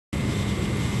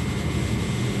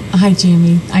Hi,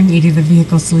 Jamie. I'm Edie, the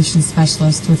Vehicle Solutions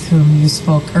Specialist with whom you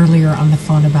spoke earlier on the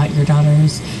phone about your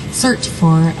daughter's search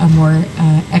for a more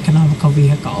economical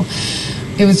vehicle.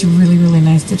 It was really, really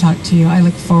nice to talk to you. I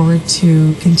look forward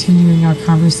to continuing our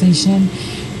conversation.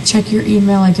 Check your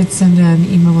email. I did send an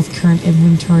email with current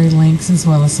inventory links as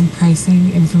well as some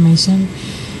pricing information.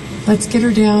 Let's get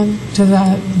her down to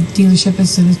the dealership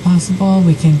as soon as possible.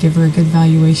 We can give her a good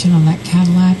valuation on that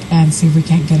Cadillac and see if we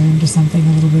can't get her into something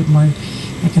a little bit more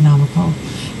economical.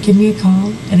 Give me a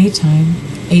call anytime,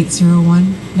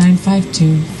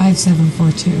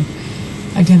 801-952-5742.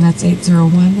 Again, that's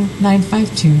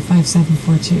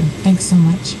 801-952-5742. Thanks so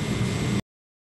much.